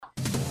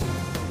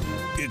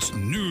It's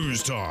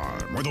news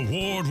time with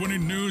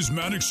award-winning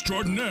newsman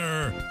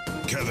extraordinaire,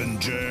 Kevin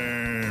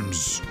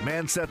James.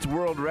 Man sets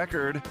world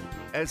record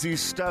as he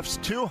stuffs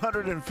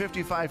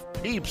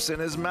 255 peeps in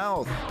his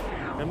mouth.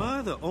 Am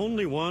I the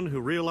only one who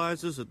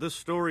realizes that this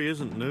story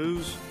isn't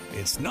news?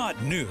 It's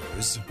not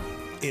news.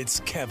 It's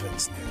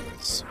Kevin's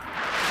news.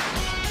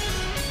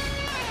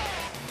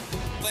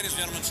 Ladies and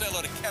gentlemen, say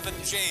hello to Kevin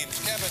James.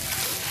 Kevin.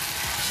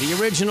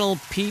 The original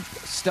peep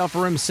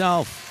stuffer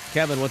himself.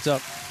 Kevin, what's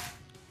up?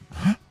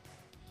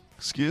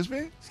 Excuse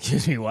me?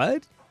 Excuse me,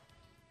 what?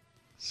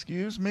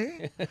 Excuse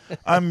me?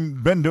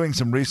 I've been doing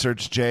some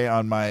research, Jay,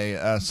 on my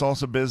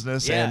salsa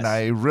business, Yes. and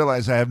I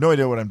realize I have no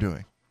idea what I'm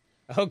doing.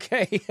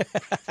 Okay.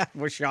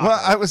 We're shocked.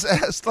 Well, I was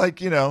asked,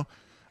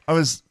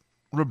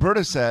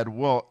 Roberta said,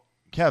 well,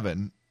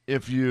 Kevin,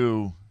 if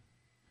you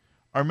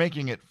are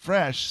making it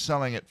fresh,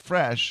 selling it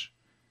fresh,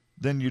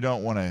 then you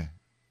don't want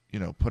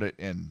to, put it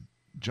in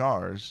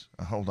jars.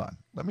 Hold on.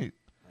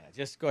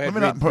 Just go ahead. Let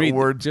me not put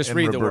words just in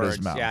read the Roberta's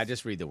words. mouth. Yeah,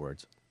 just read the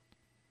words.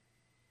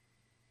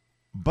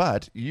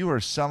 But you are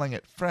selling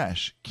it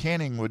fresh.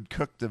 Canning would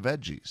cook the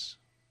veggies.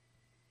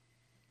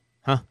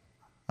 Huh?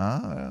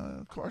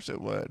 Of course it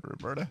would,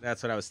 Roberta.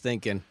 That's what I was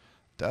thinking.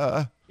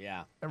 Duh.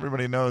 Yeah.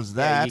 Everybody knows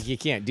Yeah, that. you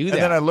can't do that.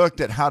 And then I looked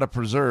at how to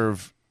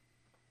preserve,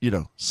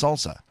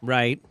 salsa.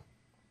 Right.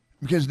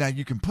 Because now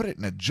you can put it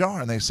in a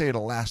jar and they say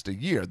it'll last a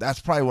year.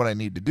 That's probably what I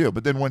need to do.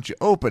 But then once you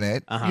open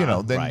it,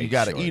 then right, you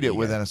got to sure, eat you it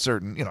within a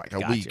certain, like a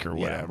Gotcha. week or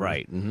whatever. Yeah,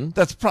 right. Mm-hmm.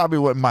 That's probably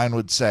what mine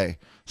would say.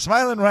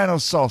 Smiling Rhino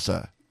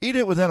salsa. Eat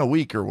it within a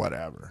week or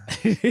whatever.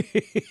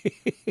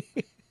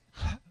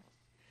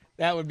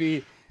 That would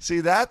be. See,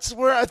 that's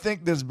where I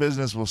think this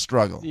business will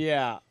struggle.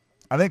 Yeah.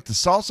 I think the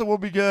salsa will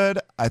be good.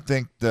 I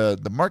think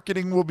the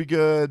marketing will be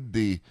good.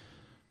 The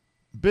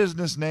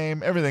business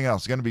name, everything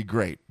else is going to be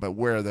great. But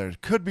where there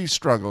could be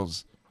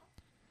struggles,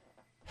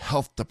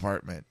 health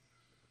department.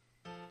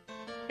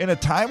 In a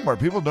time where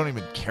people don't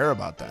even care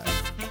about that.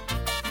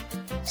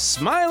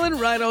 Smiling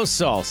Rhino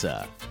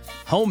salsa.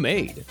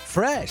 Homemade.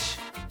 Fresh.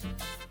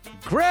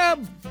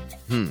 Grab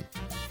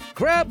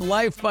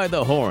life by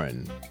the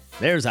horn.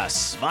 There's a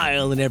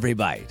smile in every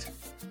bite.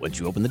 Once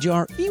you open the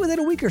jar, eat within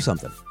a week or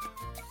something.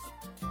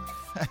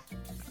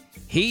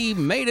 He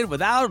made it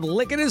without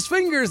licking his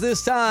fingers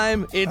this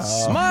time. It's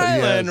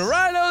Smiling yes.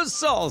 Rhino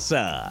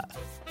salsa.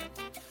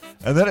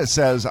 And then it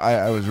says,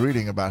 I was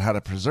reading about how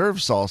to preserve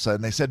salsa,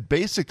 and they said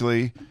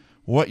basically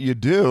what you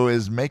do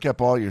is make up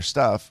all your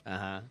stuff.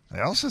 They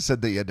also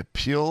said that you had to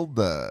peel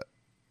the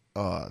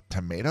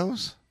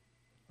tomatoes.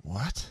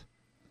 What?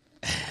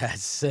 I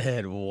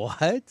said,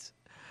 what?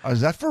 Oh, is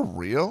that for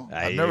real?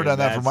 I've never done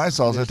that for my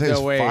salsa. It tastes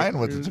fine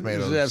with the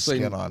tomato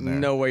skin on there.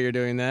 No way you're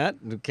doing that.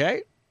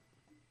 Okay.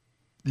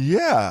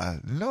 Yeah.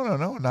 No,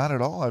 not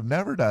at all. I've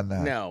never done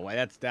that. No,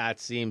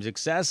 that seems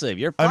excessive.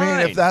 You're fine. I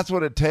mean, if that's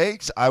what it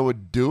takes, I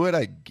would do it,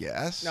 I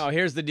guess. No,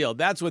 here's the deal.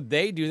 That's what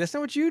they do. That's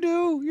not what you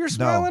do. You're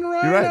Smiling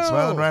Rhino. You're right.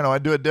 Smiling Rhino. I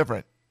do it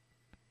different.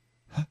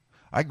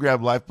 I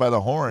grab life by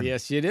the horn.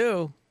 Yes, you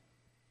do.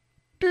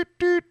 Doot,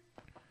 doot.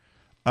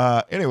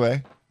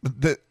 Anyway,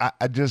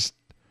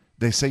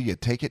 they say you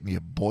take it and you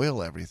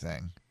boil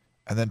everything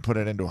and then put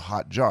it into a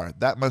hot jar.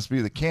 That must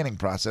be the canning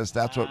process.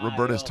 That's what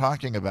Roberta's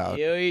talking about.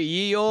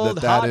 Ye old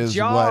that hot is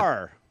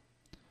jar.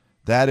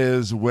 That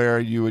is where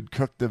you would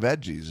cook the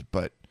veggies.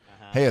 But,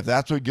 hey, if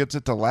that's what gets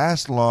it to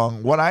last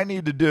long, what I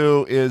need to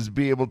do is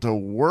be able to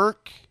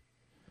work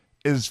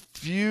as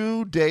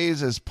few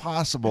days as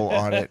possible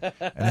on it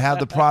and have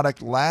the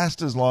product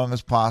last as long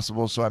as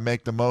possible so I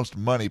make the most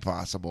money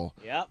possible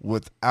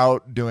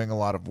without doing a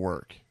lot of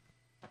work.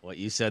 What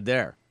you said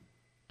there.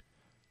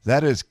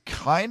 That has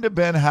kind of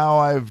been how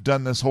I've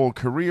done this whole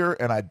career,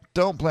 and I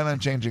don't plan on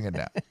changing it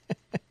now.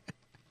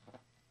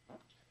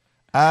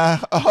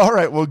 All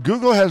right, well,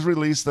 Google has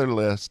released their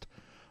list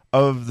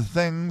of the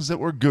things that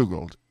were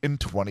Googled in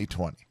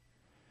 2020.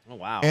 Oh,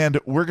 wow. And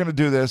we're going to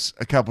do this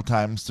a couple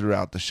times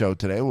throughout the show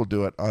today. We'll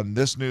do it on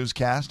this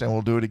newscast, and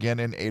we'll do it again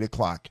in 8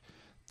 o'clock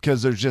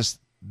because there's just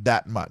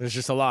that much. There's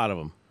just a lot of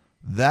them.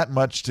 That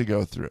much to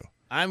go through.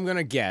 I'm going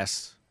to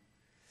guess.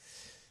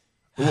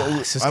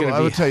 I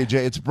will tell you,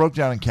 Jay, it's broke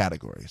down in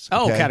categories.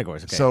 Oh, okay?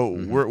 categories. Okay. So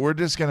we're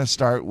just going to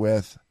start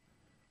with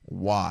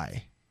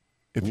why.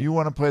 If you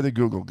want to play the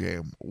Google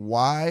game,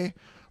 why?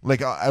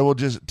 Like I will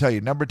just tell you,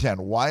 number 10,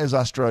 why is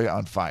Australia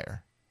on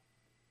fire?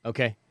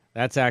 Okay.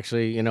 That's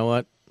actually, you know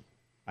what?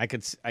 I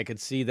could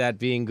see that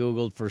being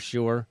Googled for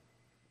sure.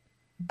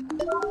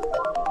 The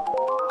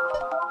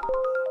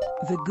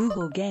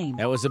Google game.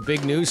 That was a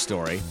big news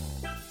story.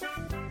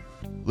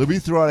 Let me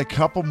throw out a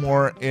couple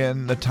more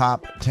in the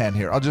top 10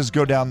 here. I'll just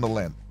go down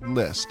the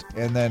list,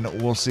 and then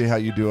we'll see how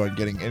you do on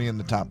getting any in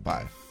the top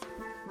 5.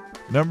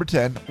 Number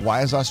 10,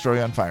 why is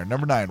Australia on fire?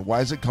 Number 9,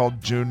 why is it called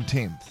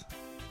Juneteenth?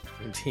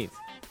 Juneteenth.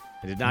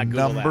 I did not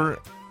Google Number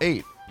that.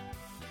 8,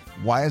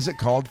 why is it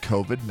called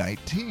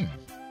COVID-19?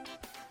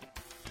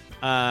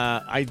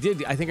 I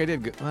think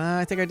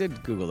I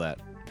did Google that.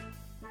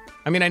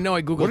 I mean, I know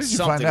I Googled What did you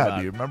something find out? about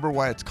Do you remember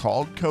why it's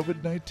called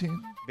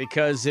COVID-19?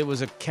 because it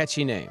was a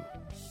catchy name.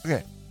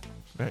 Okay.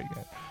 Very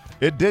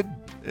good.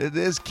 It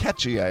is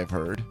catchy, I've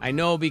heard. I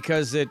know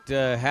because it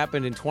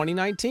happened in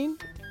 2019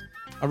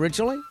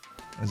 originally.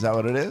 Is that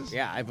what it is?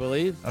 Yeah, I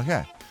believe.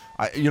 Okay.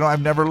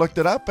 I've never looked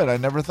it up, and I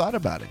never thought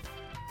about it.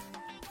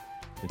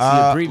 It's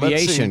the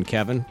abbreviation, let's see.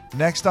 Kevin.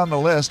 Next on the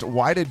list,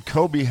 why did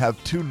Kobe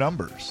have 2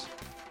 numbers?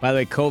 By the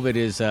way, COVID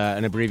is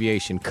an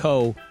abbreviation.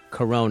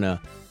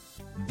 Corona,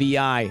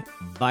 VI,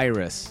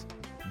 virus,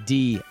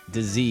 D,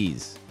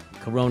 disease.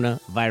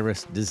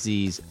 Coronavirus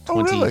disease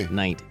Oh, really?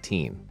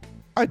 2019.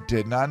 I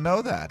did not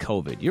know that.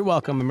 COVID. You're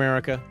welcome,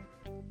 America.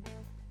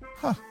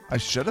 Huh. I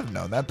should have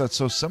known that. That's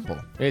so simple.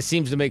 It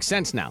seems to make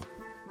sense now.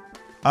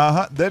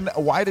 Then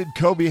why did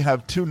Kobe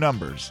have 2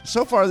 numbers?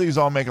 So far, these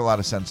all make a lot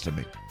of sense to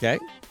me. Okay.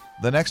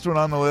 The next one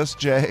on the list,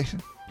 Jay.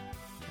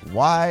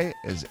 Why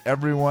is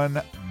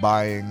everyone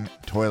buying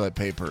toilet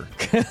paper?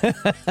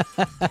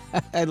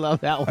 I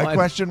love that one. A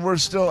question we're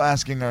still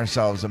asking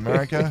ourselves,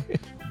 America.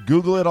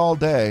 Google it all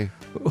day.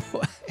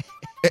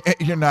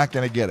 You're not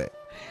going to get it.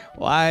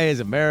 Why is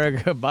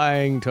America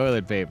buying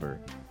toilet paper?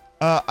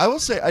 I will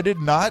say I did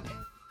not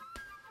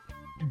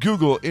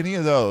Google any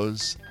of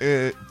those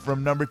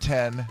from number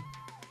 10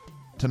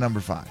 to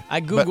number 5.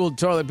 I Googled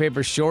toilet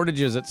paper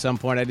shortages at some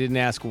point. I didn't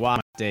ask why.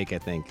 Mistake, I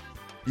think.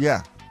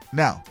 Yeah.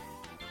 Now,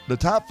 the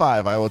top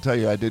 5, I will tell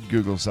you, I did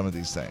Google some of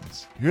these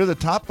things. Here are the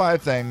top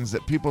 5 things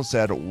that people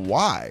said,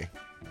 why?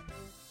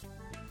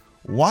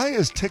 Why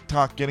is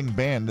TikTok getting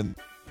banned in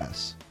the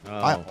US?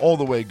 I all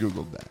the way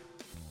Googled that.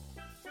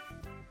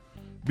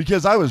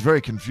 Because I was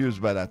very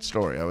confused by that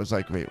story. I was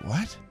like, wait,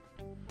 what?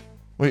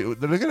 Wait,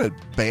 they're going to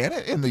ban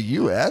it in the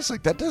U.S.?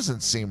 Like, that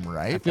doesn't seem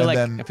right. I feel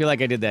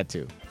like I did that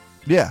too.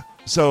 Yeah.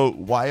 So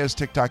why is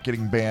TikTok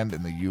getting banned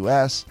in the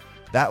U.S.?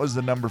 That was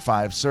the number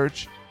 5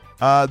 search.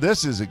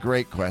 This is a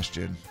great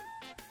question.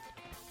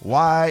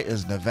 Why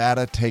is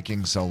Nevada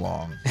taking so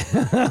long?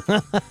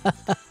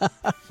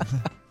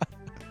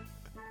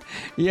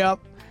 Yep.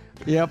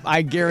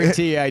 I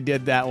guarantee I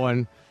did that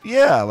one.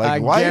 Yeah,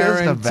 like why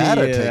is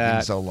Nevada taking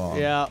that. so long?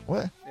 Yeah.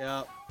 What?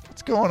 Yeah.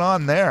 What's going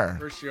on there?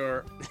 For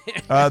sure.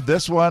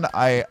 This one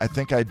I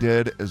think I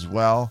did as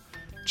well.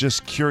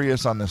 Just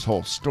curious on this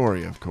whole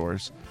story, of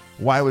course.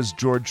 Why was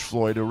George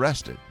Floyd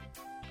arrested?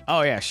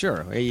 Oh, yeah,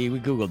 sure. We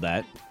Googled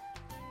that.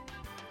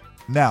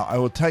 Now, I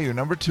will tell you,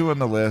 number 2 on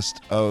the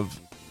list of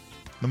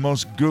the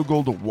most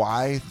Googled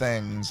why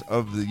things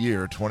of the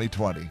year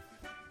 2020.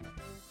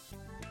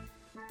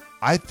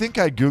 I think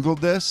I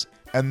Googled this,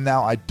 and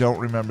now I don't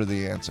remember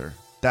the answer.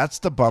 That's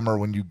the bummer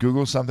when you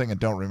Google something and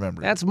don't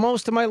remember it. That's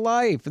most of my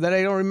life that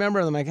I don't remember.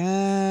 I'm like,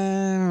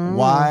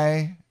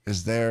 Why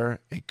is there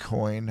a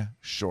coin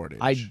shortage?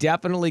 I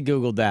definitely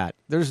Googled that.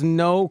 There's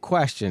no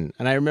question.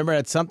 And I remember it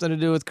had something to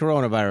do with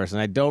coronavirus,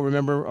 and I don't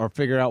remember or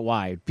figure out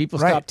why. People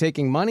stopped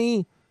taking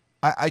money.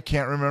 I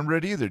can't remember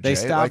it either, Jay. They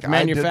stopped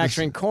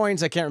manufacturing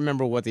coins. I can't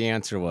remember what the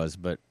answer was,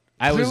 but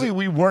clearly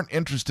we weren't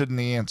interested in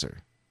the answer.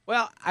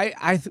 Well,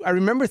 I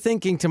remember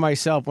thinking to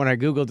myself when I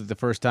Googled it the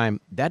first time,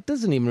 that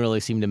doesn't even really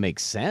seem to make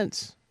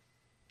sense.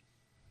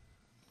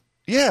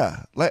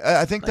 Yeah, like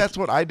I think that's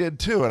what I did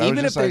too. And even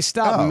I was if just they like,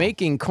 stop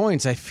making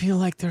coins, I feel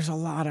like there's a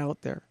lot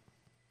out there.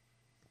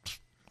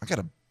 I got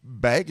a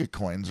bag of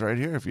coins right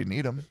here if you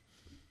need them.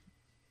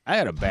 I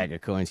had a bag of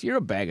coins. You're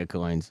a bag of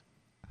coins.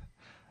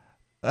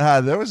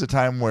 There was a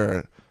time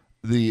where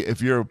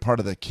if you're part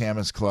of the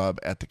Camas Club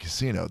at the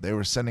casino, they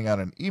were sending out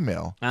an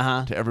email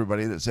to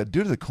everybody that said,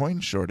 due to the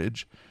coin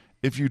shortage,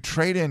 if you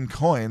trade in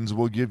coins,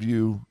 we'll give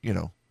you,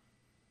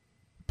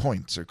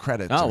 points or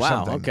credits or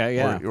something. Okay,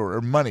 yeah.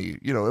 Or money.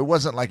 It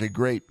wasn't like it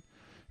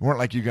weren't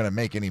like you're going to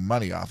make any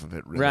money off of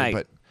it, really. Right.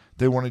 But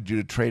they wanted you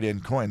to trade in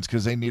coins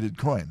because they needed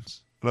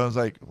coins. And I was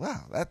like,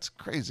 wow, that's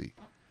crazy.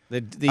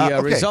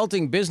 The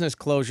resulting business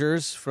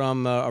closures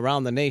from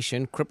around the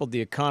nation crippled the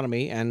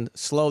economy and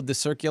slowed the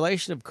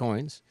circulation of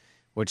coins,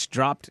 which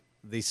dropped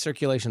the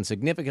circulation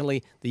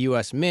significantly. The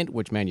U.S. Mint,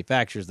 which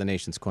manufactures the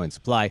nation's coin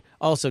supply,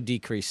 also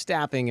decreased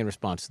staffing in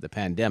response to the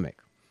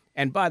pandemic.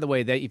 And by the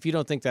way, if you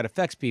don't think that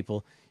affects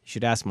people, you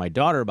should ask my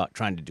daughter about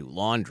trying to do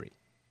laundry.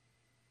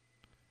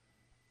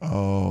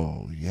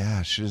 Oh,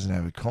 yeah, she doesn't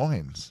have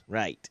coins.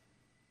 Right.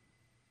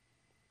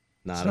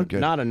 Not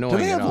annoying. Do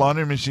they have at all.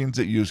 laundry machines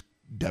that use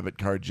debit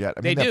cards yet?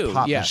 I mean, They have do,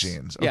 pop yes.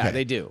 machines. Yeah, Okay.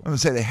 they do. I'm going to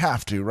say they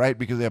have to, right?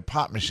 Because they have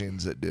pop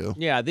machines that do.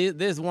 Yeah,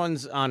 there's the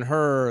ones on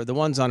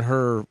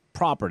her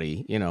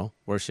property,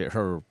 where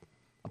her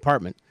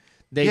apartment.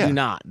 They do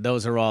not.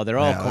 They're all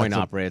coin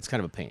operated. It's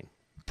kind of a pain.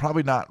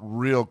 Probably not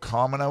real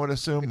common, I would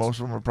assume. Most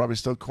of them are probably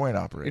still coin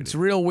operated. It's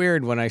real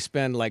weird when I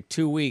spend like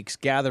 2 weeks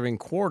gathering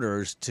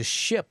quarters to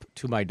ship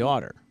to my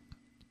daughter.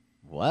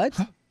 What?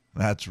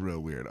 That's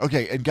real weird.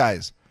 Okay, and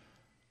guys,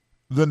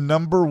 the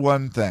number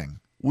one thing.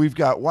 We've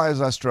got, why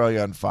is Australia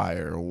on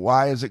fire?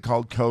 Why is it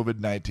called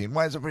COVID-19?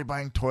 Why is everybody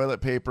buying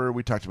toilet paper?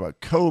 We talked about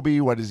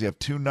Kobe. Why does he have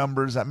 2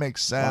 numbers? That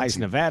makes sense. Why is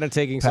Nevada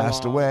taking so long?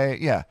 Passed away.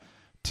 Yeah.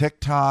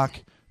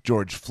 TikTok,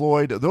 George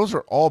Floyd. Those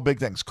are all big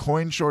things.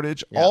 Coin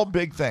shortage, all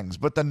big things.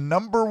 But the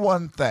number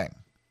one thing,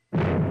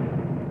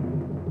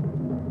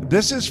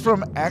 this is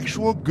from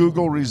actual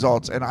Google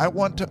results, and I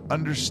want to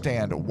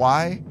understand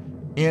why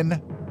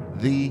in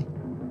the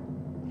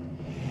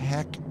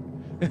heck?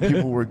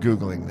 People were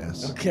Googling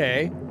this.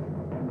 Okay.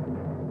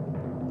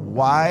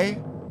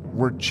 Why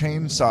were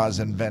chainsaws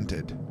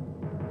invented?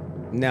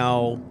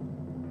 No.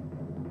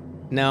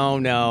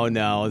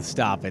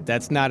 Stop it.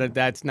 That's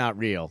not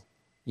real.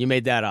 You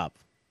made that up.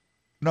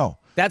 No.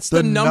 That's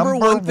the number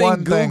one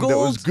thing that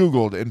Googled? was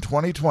Googled in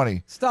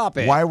 2020. Stop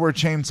it. Why were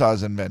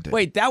chainsaws invented?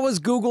 Wait, that was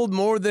Googled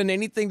more than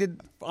anything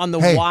on the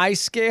Hey. Y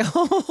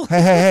scale?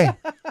 Hey.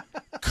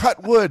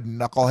 Cut wood,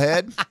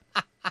 knucklehead.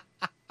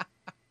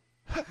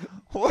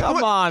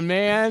 Come on,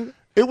 man.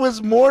 It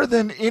was more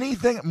than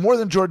anything, more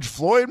than George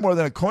Floyd, more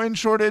than a coin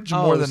shortage,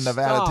 more than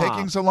Nevada stop.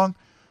 taking so long.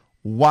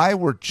 Why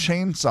were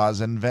chainsaws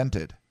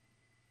invented?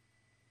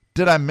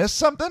 Did I miss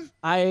something?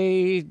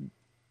 I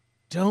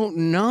don't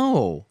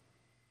know.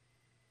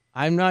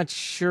 I'm not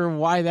sure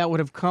why that would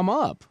have come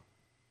up.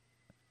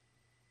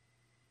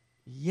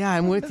 Yeah,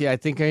 I'm with you. I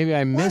think maybe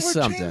I missed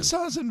Why were something.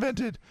 chainsaws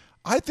invented?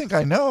 I think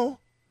I know.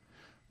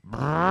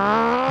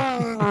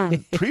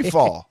 Tree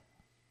fall.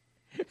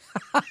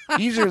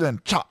 Easier than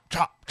chop,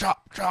 chop,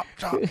 chop, chop,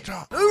 chop,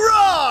 chop.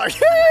 Hoorah!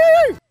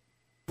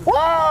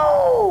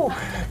 Whoa!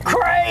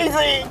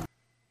 Crazy!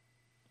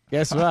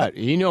 Guess what?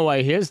 You know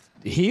why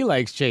he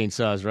likes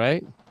chainsaws,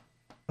 right?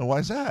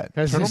 Why's that?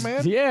 'Cause Turtle his-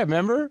 Man? Yeah,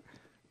 remember?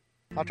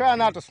 I try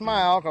not to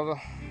smile because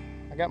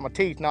I got my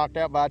teeth knocked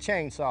out by a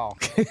chainsaw.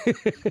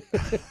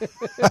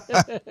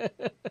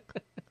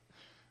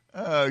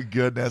 Oh,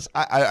 goodness.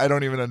 I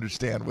don't even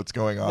understand what's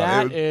going on.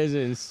 That is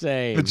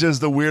insane. It's just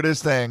the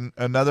weirdest thing.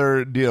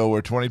 Another deal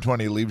where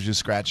 2020 leaves you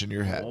scratching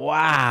your head.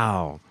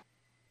 Wow.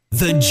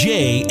 The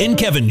Jay and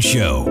Kevin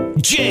Show.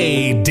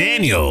 Jay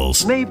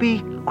Daniels.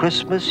 Maybe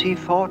Christmas, he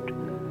thought,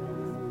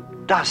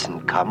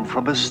 doesn't come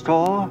from a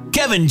store.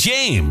 Kevin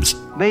James.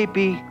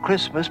 Maybe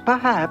Christmas,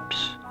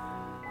 perhaps,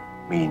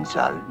 means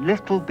a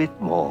little bit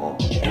more.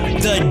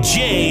 The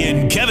Jay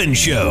and Kevin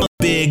Show.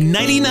 Big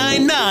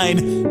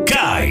 99.9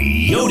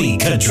 Coyote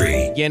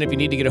Country. Again, if you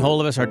need to get a hold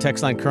of us, our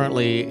text line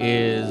currently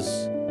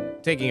is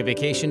taking a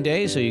vacation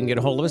day, so you can get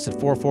a hold of us at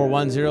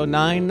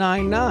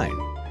 4410999.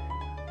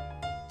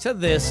 To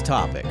this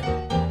topic.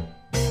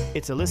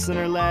 It's a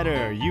listener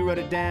letter. You wrote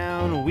it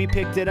down. We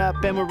picked it up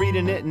and we're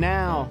reading it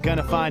now.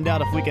 Gonna find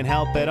out if we can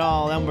help at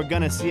all. And we're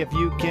gonna see if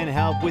you can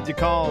help with your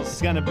calls.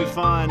 It's gonna be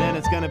fun and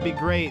it's gonna be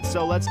great.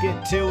 So let's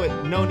get to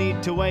it. No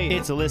need to wait.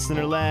 It's a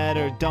listener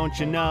letter, don't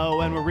you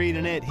know? And we're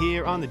reading it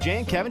here on the Jay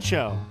and Kevin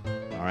Show.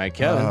 All right,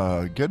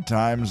 Kevin. Good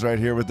times right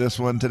here with this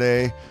one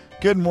today.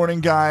 Good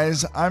morning,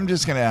 guys. I'm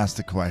just going to ask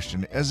the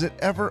question. Is it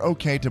ever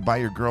okay to buy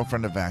your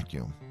girlfriend a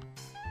vacuum?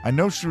 I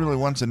know she really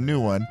wants a new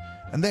one,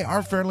 and they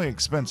are fairly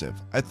expensive.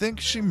 I think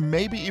she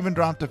maybe even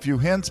dropped a few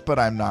hints, but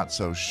I'm not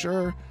so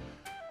sure.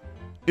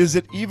 Is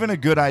it even a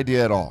good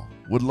idea at all?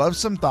 Would love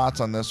some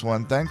thoughts on this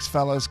one. Thanks,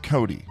 fellas.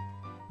 Cody.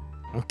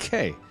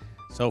 Okay.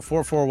 So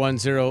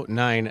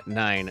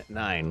 4410999.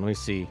 Let me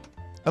see.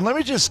 And let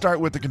me just start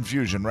with the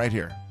confusion right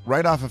here,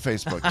 right off of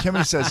Facebook.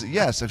 Kimmy says,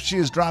 yes, if she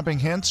is dropping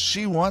hints,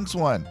 she wants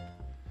one.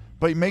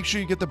 But make sure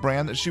you get the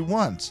brand that she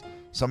wants.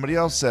 Somebody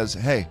else says,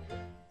 hey,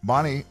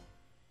 Bonnie,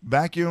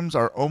 vacuums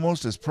are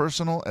almost as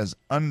personal as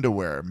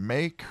underwear.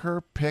 Make her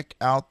pick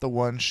out the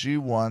one she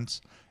wants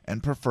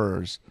and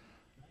prefers.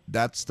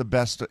 That's the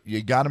best.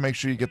 You got to make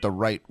sure you get the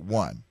right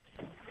one.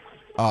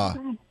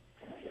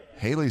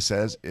 Haley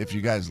says, if you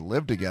guys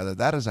live together,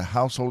 that is a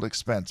household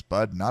expense,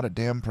 bud, not a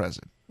damn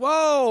present.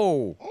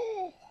 Whoa.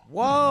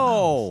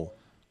 Whoa.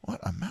 What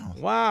a mouth.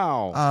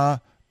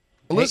 Wow.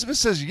 Elizabeth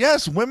says,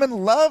 yes, women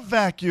love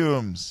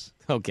vacuums.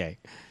 Okay.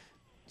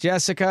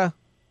 Jessica?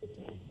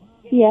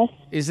 Yes.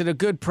 Is it a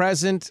good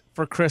present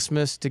for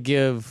Christmas to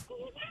give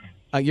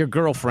your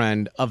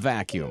girlfriend a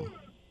vacuum?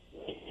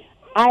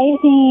 I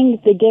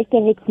think the gift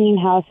of a clean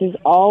house is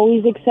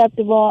always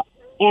acceptable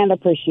and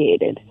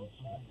appreciated.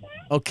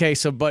 Okay,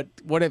 so but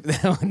what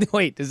if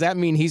wait, does that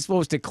mean he's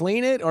supposed to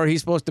clean it or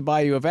he's supposed to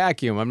buy you a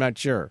vacuum? I'm not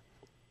sure.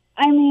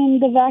 I mean,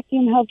 the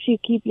vacuum helps you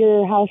keep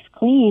your house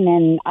clean,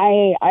 and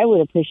I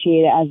would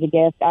appreciate it as a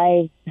gift.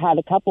 I've had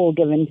a couple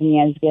given to me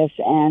as gifts,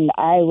 and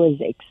I was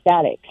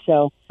ecstatic.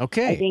 So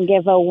okay. I think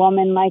if a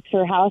woman likes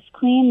her house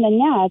clean, then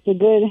yeah, it's a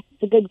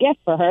good gift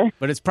for her.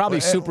 But it's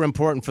probably super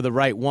important for the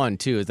right one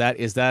too. Is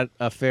that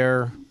a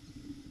fair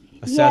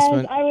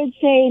assessment? Yes, I would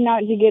say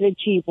not to get a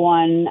cheap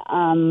one.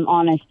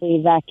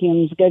 Honestly,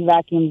 good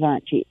vacuums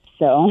aren't cheap.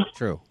 So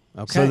true.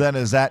 Okay. So then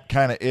is that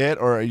kind of it?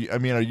 Or, are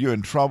you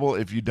in trouble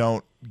if you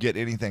don't get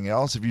anything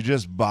else? If you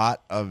just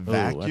bought a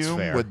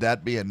vacuum, would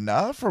that be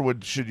enough? Or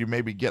should you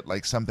maybe get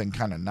like something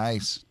kind of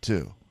nice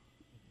too?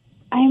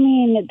 I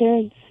mean,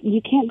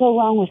 you can't go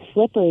wrong with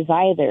slippers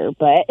either,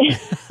 but...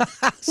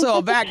 So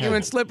a vacuum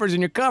and slippers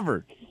and you're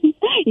covered.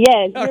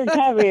 Yes, you're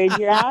covered.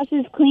 Your house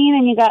is clean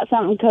and you got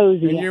something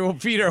cozy. And your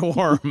feet are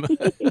warm.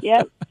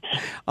 Yep.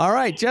 All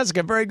right,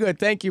 Jessica, very good.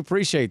 Thank you.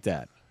 Appreciate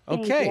that.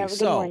 Thank Okay, you. Have a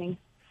good morning.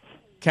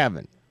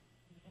 Kevin,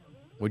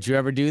 would you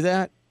ever do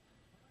that?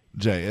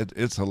 Jay,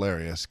 it's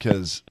hilarious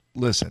because,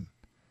 listen,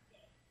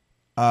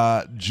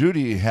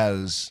 Judy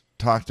has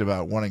talked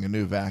about wanting a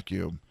new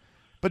vacuum,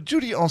 but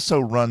Judy also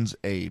runs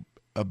a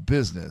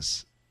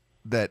business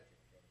that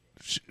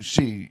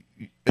she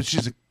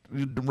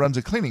runs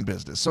a cleaning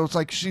business. So it's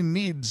like she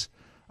needs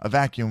a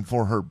vacuum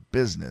for her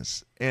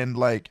business. And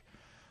like,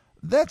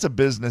 that's a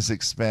business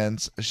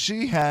expense.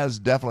 She has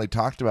definitely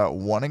talked about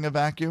wanting a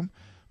vacuum,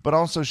 but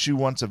also she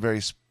wants a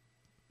very,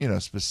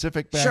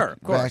 specific Sure,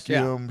 of course,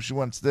 vacuum. yeah. She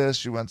wants this,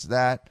 she wants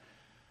that.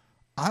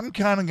 I'm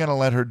kind of going to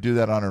let her do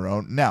that on her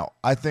own. Now,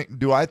 I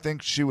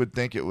think she would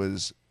think it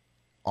was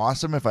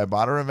awesome if I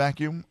bought her a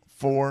vacuum?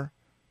 For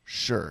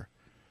sure.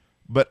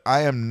 But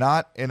I am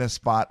not in a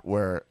spot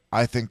where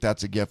I think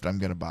that's a gift I'm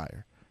going to buy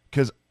her.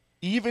 Because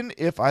even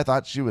if I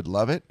thought she would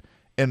love it,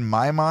 in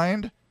my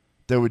mind,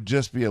 there would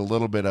just be a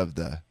little bit of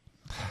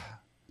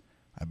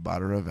I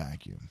bought her a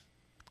vacuum.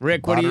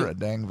 Rick, a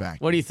dang vacuum.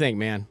 What do you think,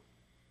 man?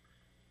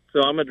 So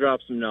I'm going to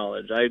drop some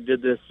knowledge. I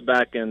did this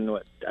back in,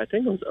 I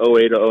think it was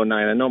 08 or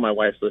 09. I know my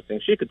wife's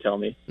listening. She could tell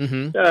me.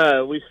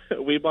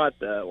 Mm-hmm. We bought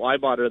I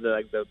bought her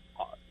the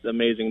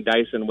amazing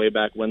Dyson way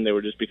back when they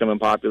were just becoming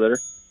popular.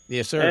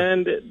 Yes, sir.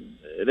 And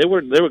they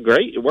were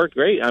great. It worked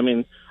great. I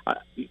mean,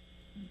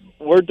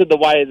 word to the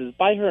wise is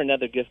buy her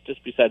another gift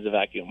just besides a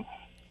vacuum.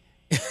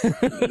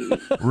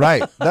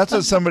 Right. That's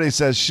what somebody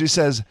says. She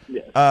says,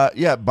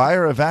 buy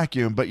her a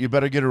vacuum, but you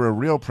better get her a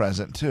real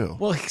present, too.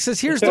 Well, he says,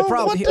 here's the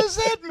problem. What does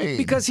that mean?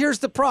 Because here's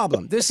the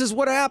problem. This is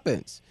what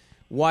happens.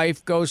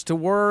 Wife goes to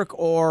work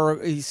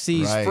or he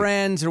sees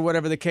friends or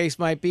whatever the case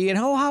might be. And,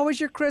 how was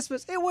your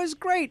Christmas? It was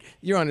great.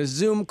 You're on a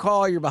Zoom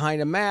call. You're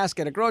behind a mask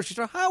at a grocery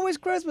store. How was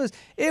Christmas?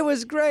 It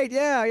was great.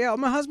 Yeah.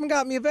 My husband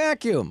got me a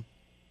vacuum.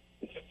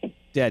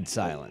 Dead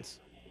silence.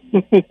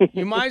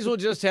 You might as well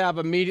just have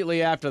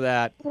immediately after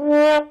that.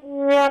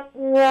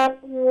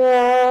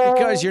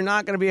 Because you're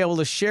not going to be able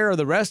to share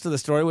the rest of the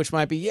story, which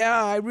might be,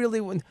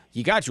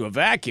 you got you a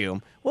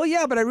vacuum. Well,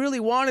 yeah, but I really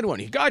wanted one.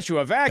 He got you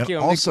a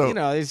vacuum. And also,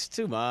 it's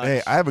too much.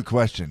 Hey, I have a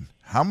question.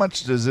 How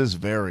much does this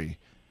vary,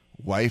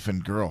 wife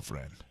and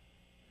girlfriend?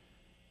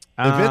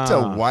 If it's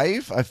a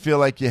wife, I feel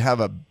like you have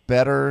a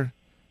better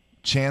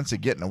chance of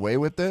getting away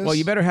with this. Well,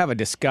 you better have a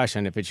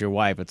discussion if it's your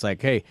wife. It's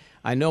like, hey,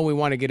 I know we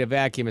want to get a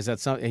vacuum. Is that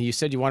something? And you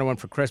said you wanted one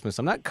for Christmas.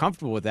 I'm not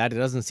comfortable with that. It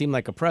doesn't seem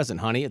like a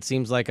present, honey. It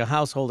seems like a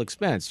household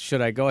expense.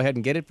 Should I go ahead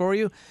and get it for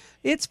you?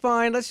 It's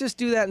fine. Let's just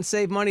do that and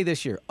save money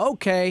this year.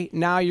 Okay,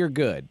 now you're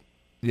good.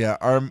 Yeah,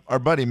 our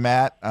buddy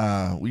Matt,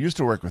 we used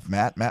to work with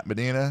Matt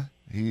Medina.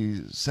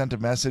 He sent a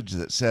message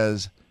that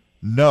says,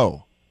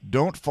 no,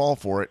 don't fall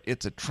for it.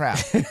 It's a trap.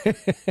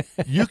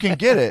 You can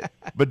get it,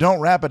 but don't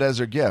wrap it as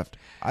her gift.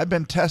 I've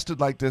been tested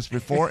like this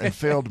before and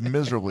failed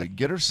miserably.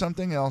 Get her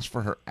something else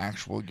for her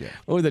actual gift.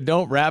 Oh,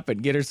 don't wrap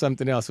it. Get her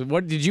something else.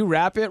 What did you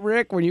wrap it,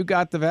 Rick, when you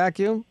got the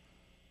vacuum?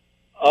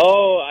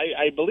 Oh,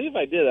 I believe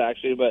I did,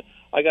 actually, but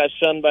I got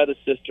shunned by the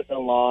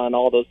sister-in-law and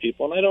all those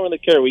people, and I don't really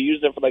care. We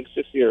used it for like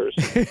 6 years,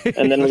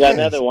 and then we got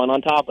another one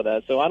on top of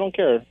that, so I don't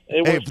care.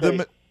 It works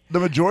great. The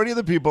majority of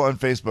the people on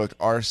Facebook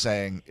are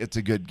saying it's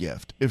a good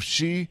gift. If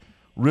she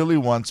really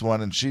wants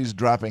one and she's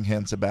dropping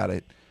hints about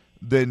it,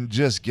 then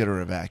just get her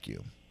a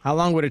vacuum. How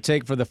long would it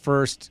take for the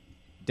first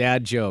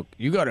dad joke?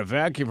 You got a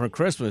vacuum for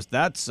Christmas.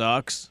 That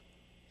sucks.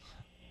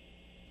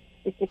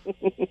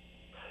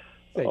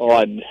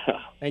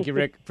 Thank you,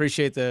 Rick.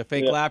 Appreciate the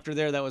fake laughter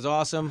there. That was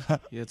awesome.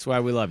 That's why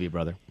we love you,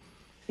 brother.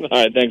 All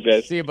right, thanks,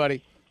 guys. See you,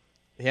 buddy.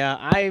 Yeah,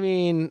 I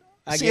mean,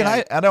 See,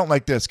 and I don't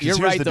like this. You're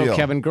here's right, the though, deal.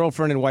 Kevin.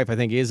 Girlfriend and wife, I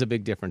think, is a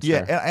big difference.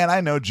 Yeah, there. and I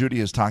know Judy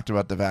has talked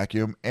about the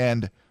vacuum,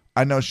 and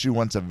I know she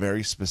wants a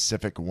very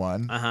specific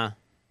one. Uh-huh.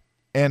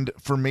 And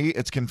for me,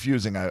 it's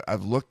confusing.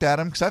 I've looked at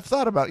them because I've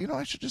thought about,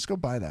 I should just go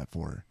buy that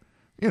for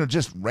her.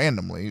 Just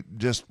randomly,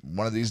 just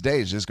one of these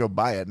days, just go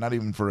buy it. Not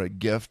even for a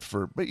gift,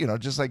 but,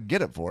 just like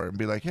get it for her and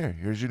be like,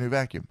 here's your new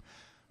vacuum.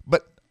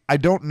 But I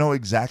don't know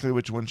exactly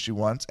which one she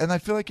wants. And I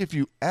feel like if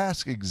you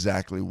ask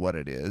exactly what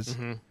it is,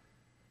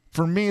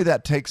 for me,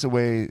 that takes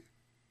away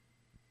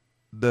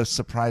the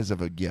surprise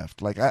of a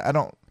gift. Like, I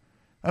don't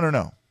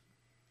know.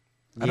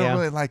 I don't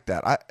really like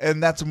that.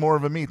 And that's more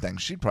of a me thing.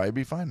 She'd probably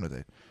be fine with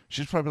it.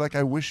 She's probably like,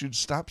 I wish you'd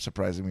stop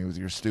surprising me with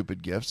your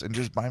stupid gifts and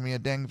just buy me a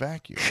dang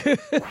vacuum.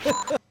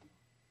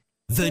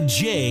 The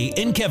Jay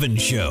and Kevin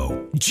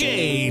Show.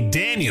 Jay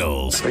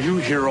Daniels. Are you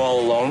here all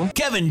alone?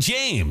 Kevin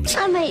James.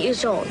 I'm 8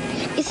 years old.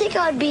 You think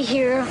I'd be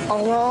here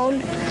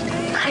alone?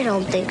 I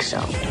don't think so.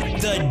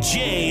 The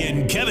Jay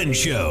and Kevin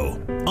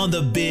Show on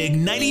the Big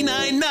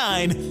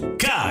 99.9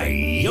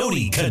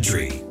 Coyote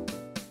Country.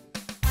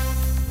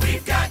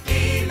 We've got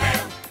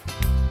email.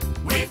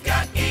 We've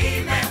got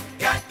email.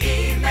 Got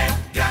email.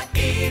 Got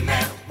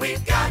email.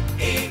 We've got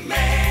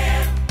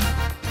email.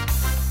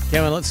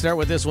 Kevin, let's start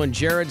with this one.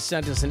 Jared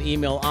sent us an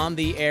email on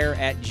the air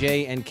at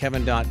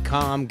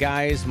jayandkevin.com.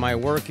 Guys, my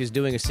work is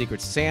doing a Secret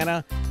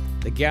Santa.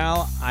 The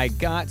gal I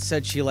got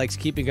said she likes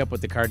Keeping Up with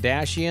the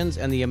Kardashians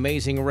and The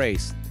Amazing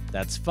Race.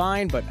 That's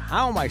fine, but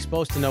how am I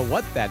supposed to know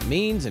what that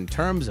means in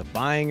terms of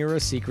buying her a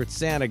Secret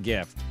Santa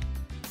gift?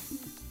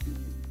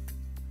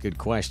 Good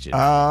question.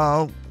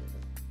 Buy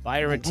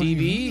her a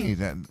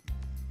TV?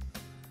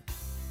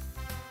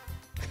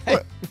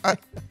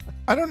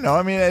 I don't know.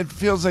 I mean, it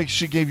feels like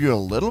she gave you a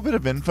little bit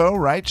of info,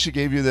 right? She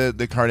gave you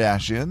the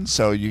Kardashians,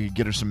 so you could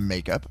get her some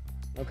makeup.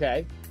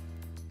 Okay.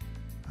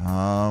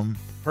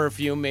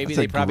 Perfume, maybe.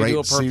 That's They probably do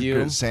a great perfume.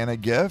 Secret Santa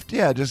gift.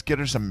 Yeah, just get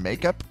her some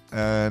makeup.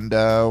 And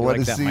what like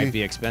is that the... might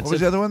be expensive. What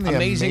was the other one? The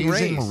Amazing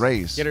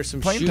Race. Get her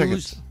some plane shoes.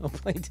 tickets. Oh,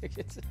 plane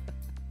tickets.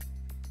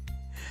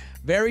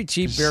 Very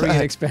cheap, very Sad.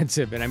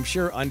 inexpensive, and I'm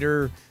sure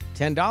under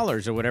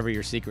 $10 or whatever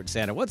your Secret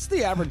Santa. What's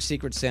the average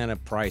Secret Santa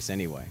price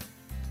anyway?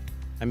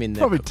 I mean,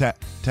 Probably $10,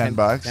 $10,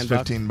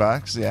 $10.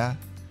 $15,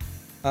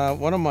 yeah.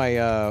 One of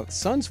my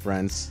son's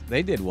friends,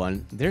 they did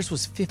one. Theirs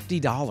was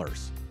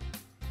 $50.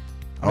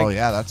 Oh,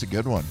 yeah, that's a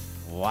good one.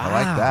 Wow. I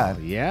like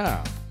that.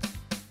 Yeah.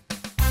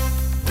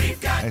 We've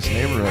got Nice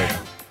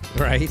neighborhood.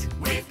 Right?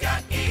 We've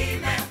got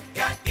email,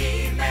 got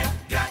email,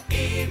 got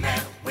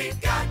email. We've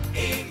got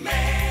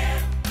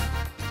email.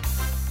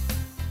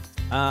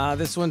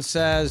 This one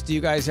says, do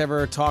you guys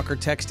ever talk or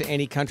text to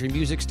any country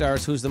music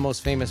stars? Who's the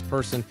most famous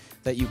person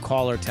that you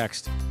call or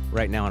text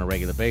right now on a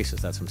regular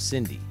basis? That's from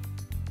Cindy.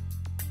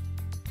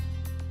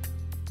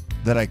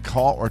 That I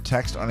call or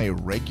text on a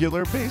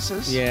regular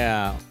basis?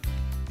 Yeah.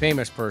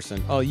 Famous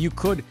person. Oh, you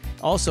could.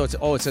 Also,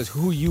 it says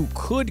who you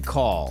could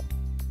call.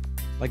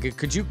 Like,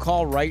 could you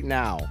call right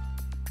now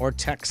or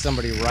text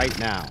somebody right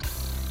now?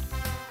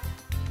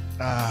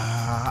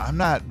 I'm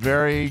not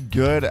very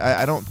good.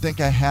 I don't think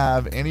I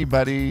have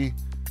anybody.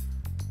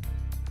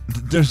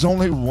 There's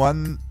only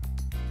one.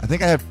 I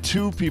think I have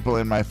two people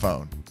in my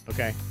phone.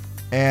 Okay.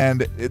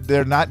 And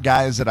they're not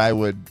guys that I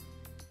would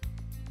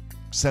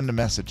send a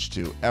message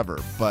to ever.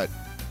 But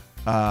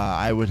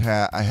I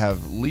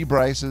have Lee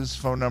Bryce's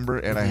phone number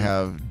and I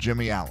have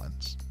Jimmy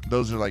Allen's.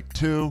 Those are like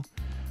two.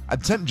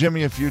 I'd sent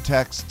Jimmy a few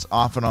texts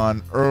off and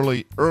on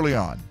early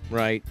on.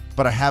 Right.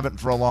 But I haven't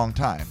for a long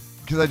time.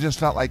 Because I just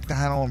felt like,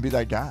 I don't want to be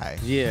that guy.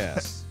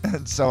 Yes.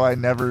 And so I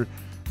never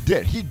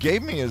did. He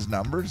gave me his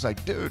number. He's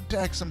like, dude,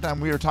 text sometime.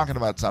 We were talking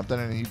about something,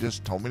 and he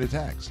just told me to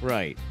text.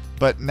 Right.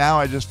 But now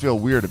I just feel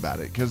weird about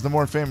it, because the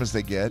more famous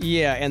they get.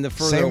 Yeah, and the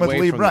further same with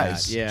away Lee from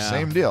Bryce. that. Yeah.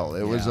 Same deal.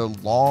 It was a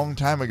long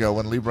time ago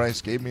when Lee Bryce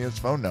gave me his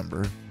phone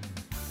number.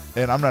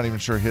 And I'm not even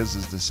sure his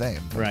is the same.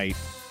 Right.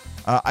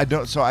 I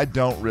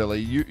don't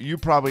really. You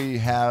probably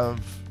have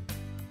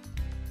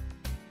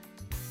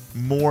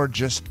more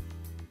just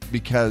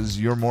because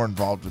you're more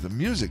involved with the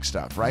music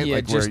stuff, right? Yeah,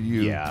 like just, where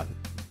you. Yeah.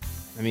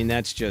 I mean,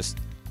 that's just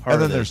part And of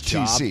then the there's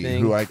job TC,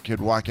 thing. who I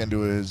could walk into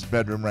his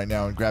bedroom right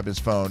now and grab his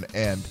phone,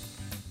 and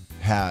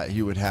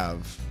he would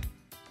have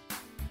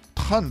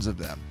tons of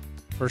them.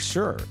 For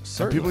sure. And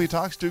Certainly. people he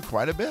talks to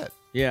quite a bit.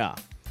 Yeah.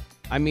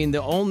 I mean,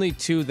 the only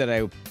two that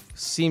I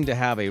seem to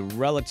have a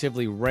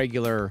relatively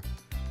regular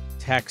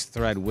text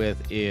thread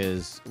with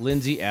is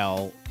Lindsay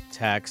L.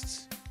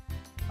 texts.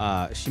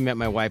 She met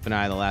my wife and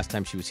I the last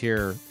time she was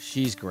here.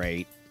 She's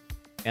great.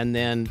 And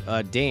then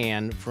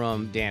Dan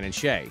from Dan and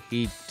Shay.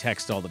 He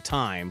texts all the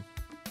time.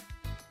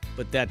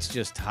 But that's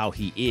just how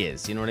he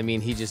is. You know what I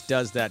mean? He just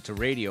does that to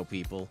radio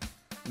people.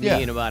 Me Yeah.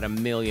 and about a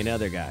million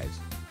other guys.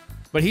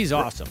 But he's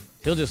awesome.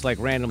 He'll just like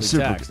randomly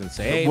Super. text and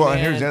say, "Hey Well, and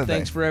here's the man, other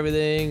thanks thing. for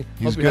everything.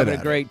 He's Hope you're good having a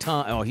at great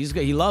time." Oh, he's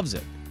good. He loves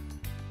it.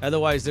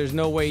 Otherwise, there's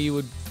no way you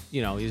would,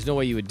 there's no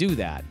way you would do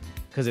that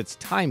because it's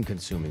time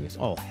consuming. It's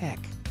heck.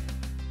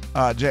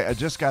 Jay, I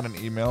just got an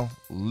email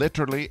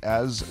literally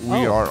as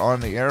we are on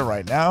the air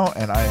right now,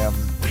 and I am.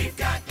 We've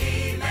got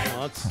email.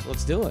 Well,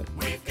 let's do it.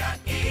 We've got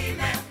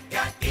email,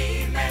 got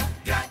email,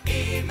 got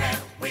email.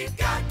 We've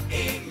got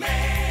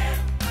email.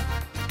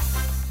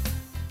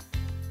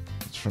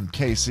 It's from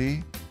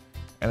Casey,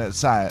 and it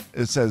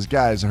says,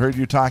 guys, I heard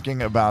you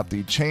talking about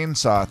the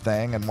chainsaw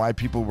thing and why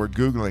people were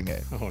Googling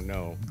it. Oh,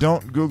 no.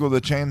 Don't Google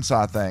the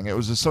chainsaw thing. It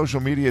was a social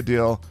media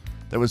deal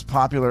that was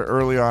popular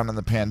early on in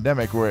the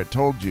pandemic where it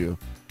told you,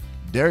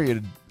 dare you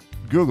to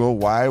Google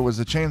why was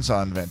the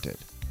chainsaw invented.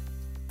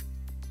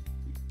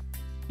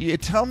 You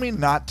tell me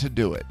not to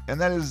do it, and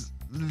that is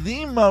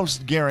the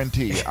most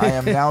guarantee I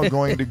am now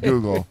going to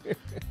Google.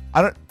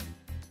 I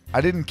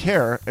didn't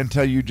care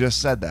until you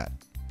just said that.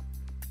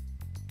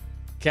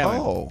 Kevin.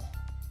 Oh.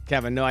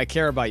 Kevin, no, I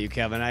care about you,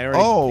 Kevin. I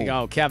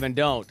already Kevin,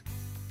 don't.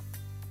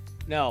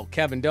 No,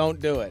 Kevin,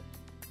 don't do it.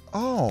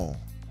 Oh,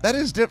 that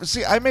is different.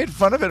 See, I made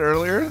fun of it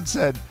earlier and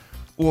said,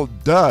 well,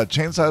 duh,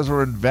 chainsaws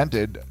were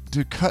invented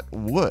to cut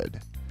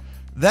wood.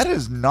 That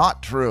is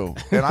not true.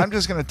 And I'm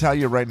just going to tell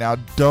you right now,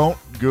 don't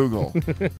Google